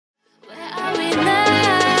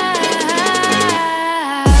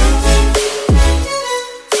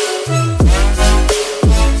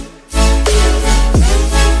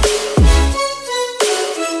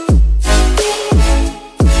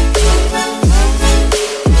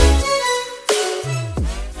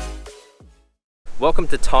Welcome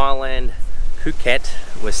to Thailand, Phuket.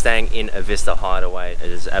 We're staying in Avista Hideaway.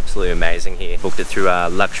 It is absolutely amazing here. Booked it through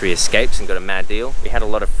Luxury Escapes and got a mad deal. We had a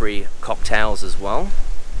lot of free cocktails as well.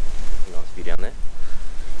 Nice view down there.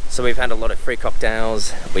 So we've had a lot of free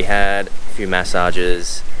cocktails. We had a few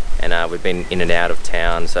massages, and we've been in and out of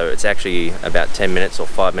town. So it's actually about 10 minutes or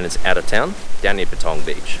 5 minutes out of town, down near Patong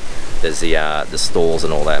Beach. There's the stalls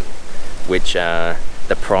and all that, which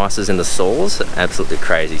the prices in the stalls are absolutely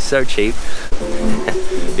crazy, so cheap.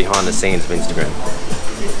 Behind the scenes of Instagram.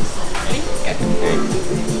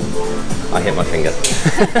 I hit my finger.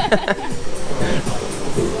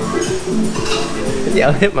 Yeah,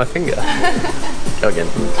 I hit my finger. Go again.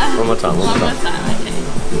 One more time. One more time,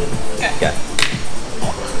 okay. Go.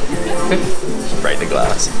 Just break the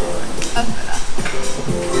glass.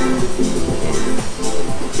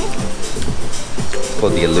 It's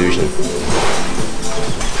called the illusion.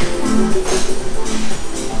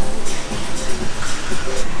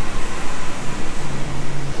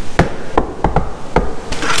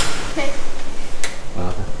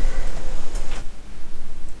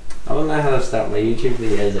 I don't know how to start my YouTube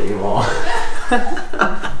videos anymore.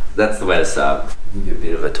 That's the way to start. Give you a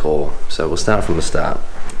bit of a tour. So we'll start from the start.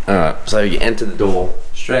 Alright, so you enter the door,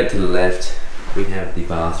 straight to the left, we have the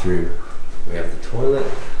bathroom, we have the toilet,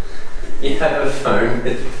 you have a phone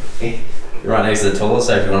right next to the toilet,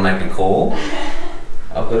 so if you want to make a call.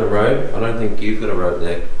 I've got a robe. I don't think you've got a robe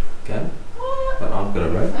there, okay? But I've got a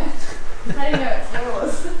robe. How do you know it's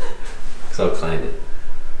yours? Because I've cleaned it.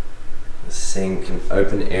 The sink, an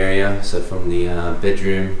open area, so from the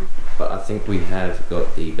bedroom. But I think we have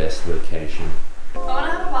got the best location. I want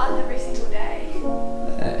to have a bath every single day.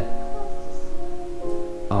 Yeah.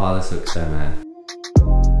 Oh, this looks so mad.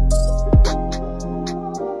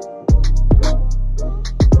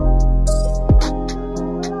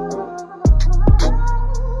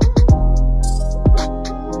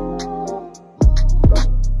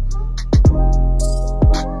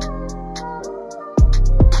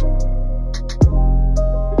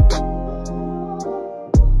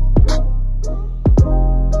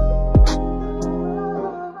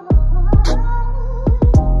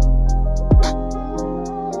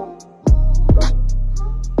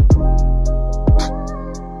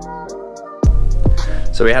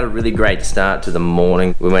 So we had a really great start to the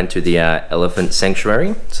morning. We went to the elephant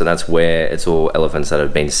sanctuary. So that's where it's all elephants that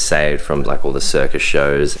have been saved from like all the circus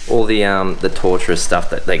shows, all the torturous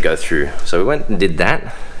stuff that they go through. So we went and did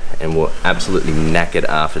that, and we're absolutely knackered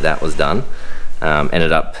after that was done.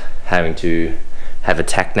 Ended up having to have a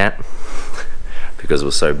tack nap because it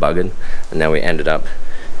was so buggered. And now we ended up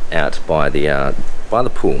out by the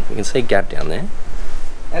pool. You can see Gab down there.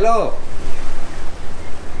 Hello.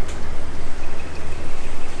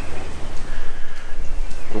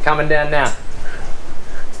 I'm coming down now.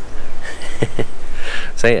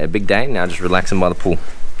 So yeah, a big day, now just relaxing by the pool.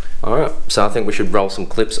 Alright, so I think we should roll some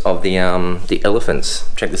clips of the elephants.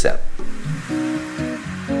 Check this out.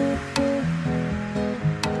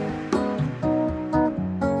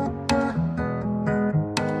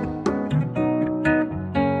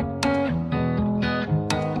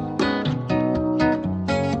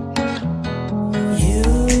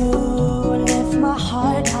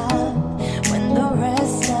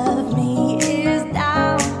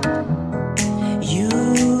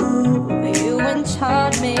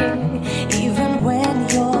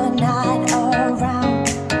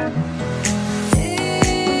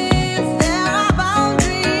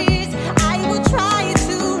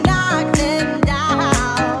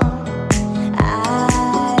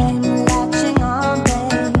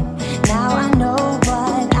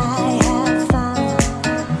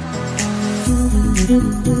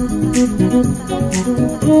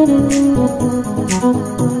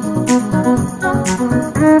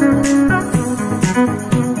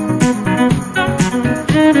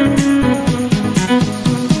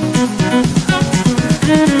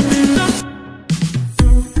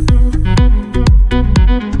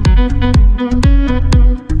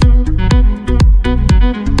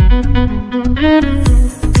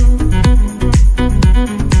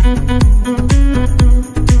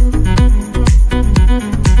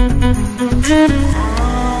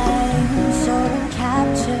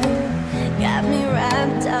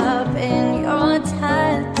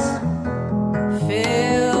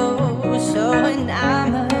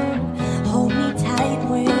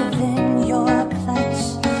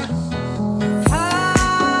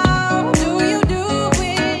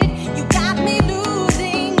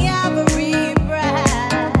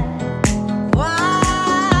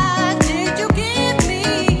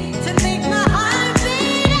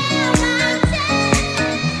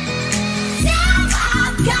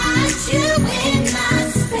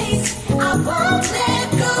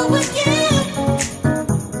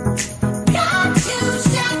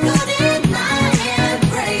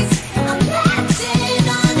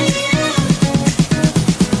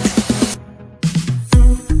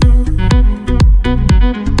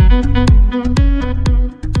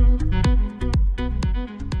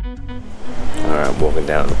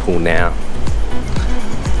 pool now.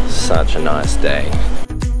 Such a nice day.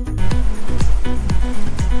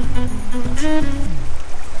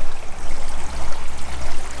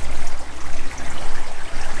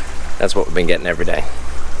 That's what we've been getting every day.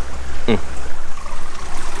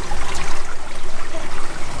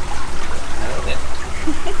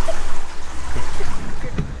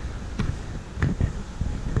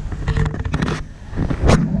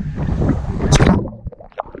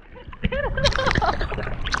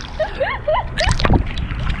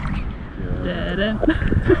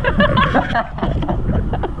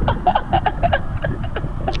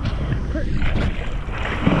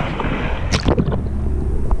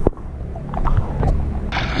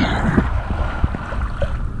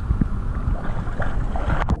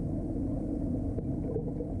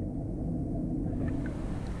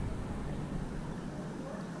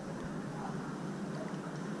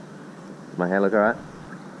 My hair look alright?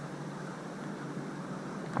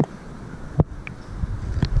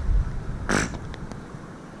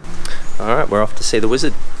 Alright, we're off to see the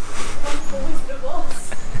wizard.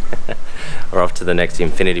 We're off to the next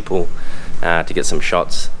infinity pool to get some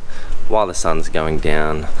shots while the sun's going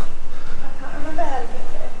down. I can't remember how to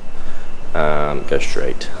get there. Go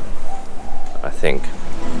straight, I think.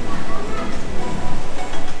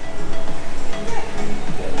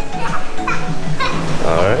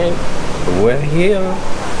 Alright, we're here.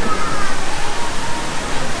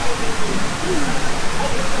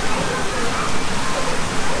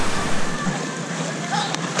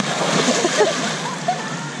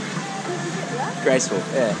 Graceful,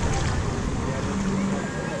 yeah.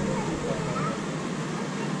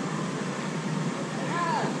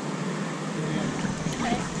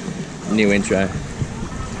 New intro.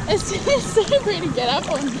 It's so great to get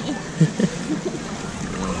up on here.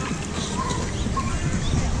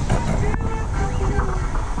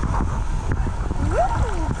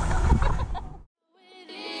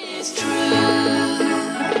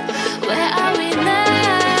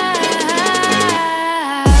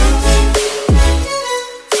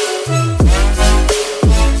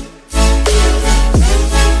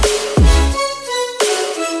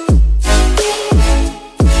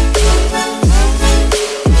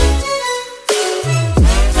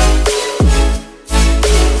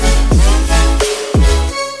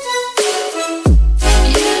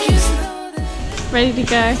 Ready to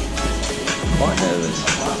go? Quite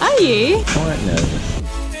nervous. Are you? Quite nervous.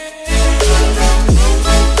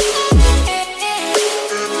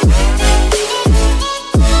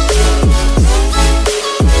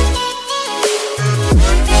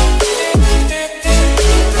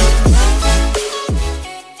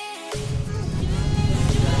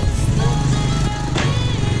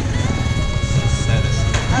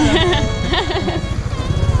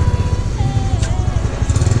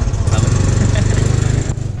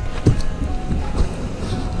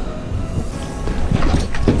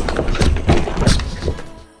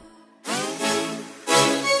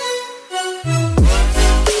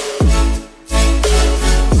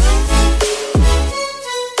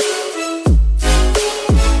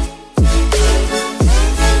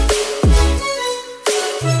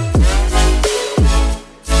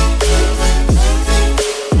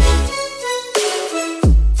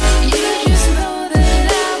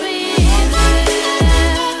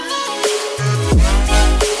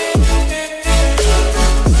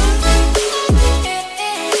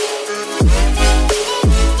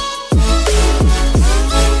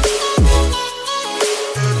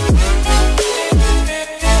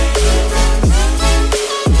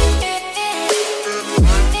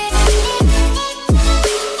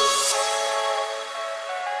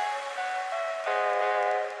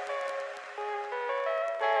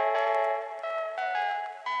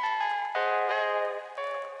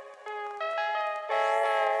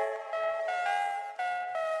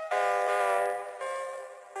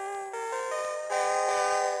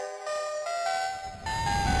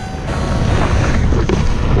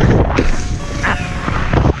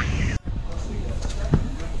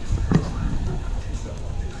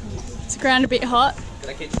 Ground a bit hot.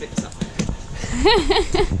 Gotta keep fitness up.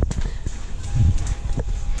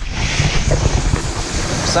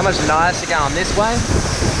 So much nicer going this way.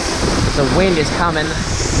 The wind is coming,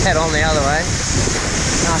 head on the other way.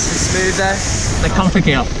 Nice and smooth though. The comfort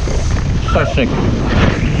here. Perfect.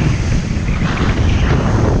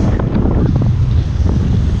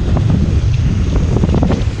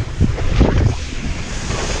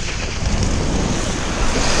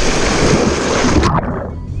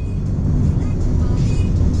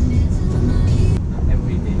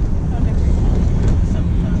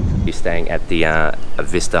 Staying at the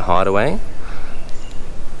Avista Hideaway.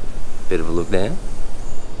 Bit of a look there.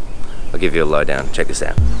 I'll give you a lowdown. Check this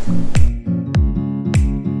out.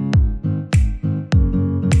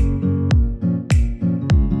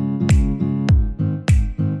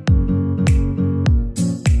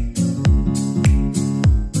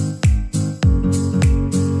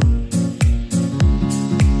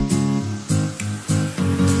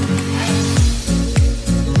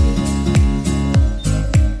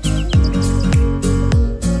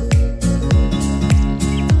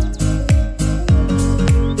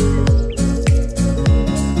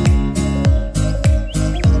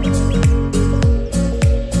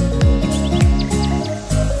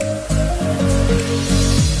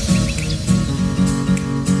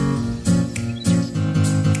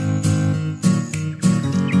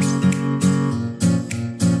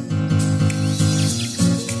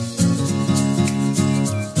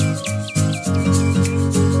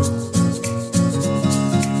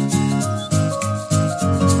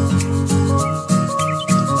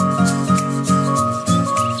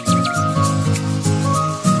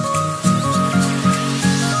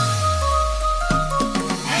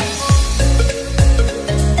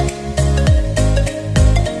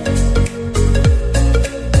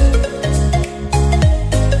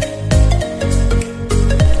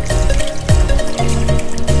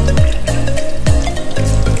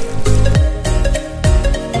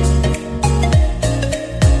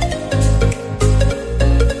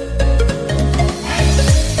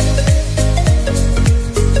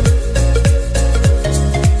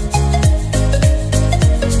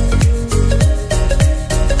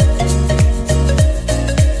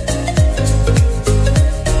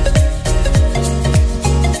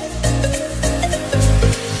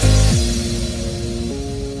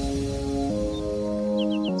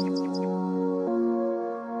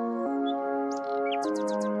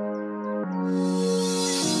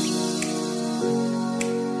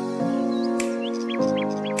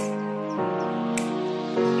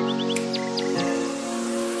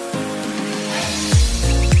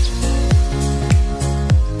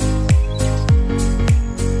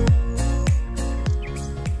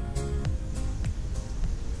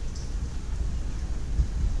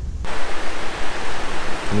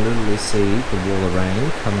 You can literally see the wall of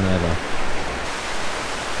rain coming over.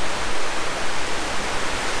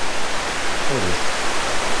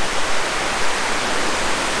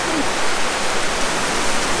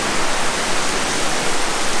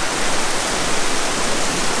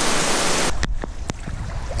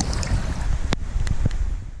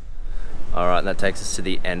 Alright, that takes us to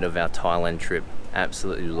the end of our Thailand trip.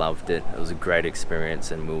 Absolutely loved it. It was a great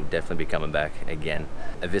experience and we'll definitely be coming back again.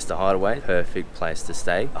 Avista Hideaway, perfect place to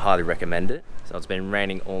stay. I highly recommend it. So it's been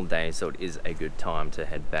raining all day, so it is a good time to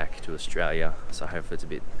head back to Australia. So hopefully it's a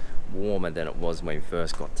bit warmer than it was when we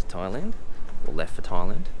first got to Thailand, or left for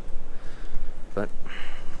Thailand. But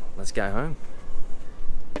let's go home.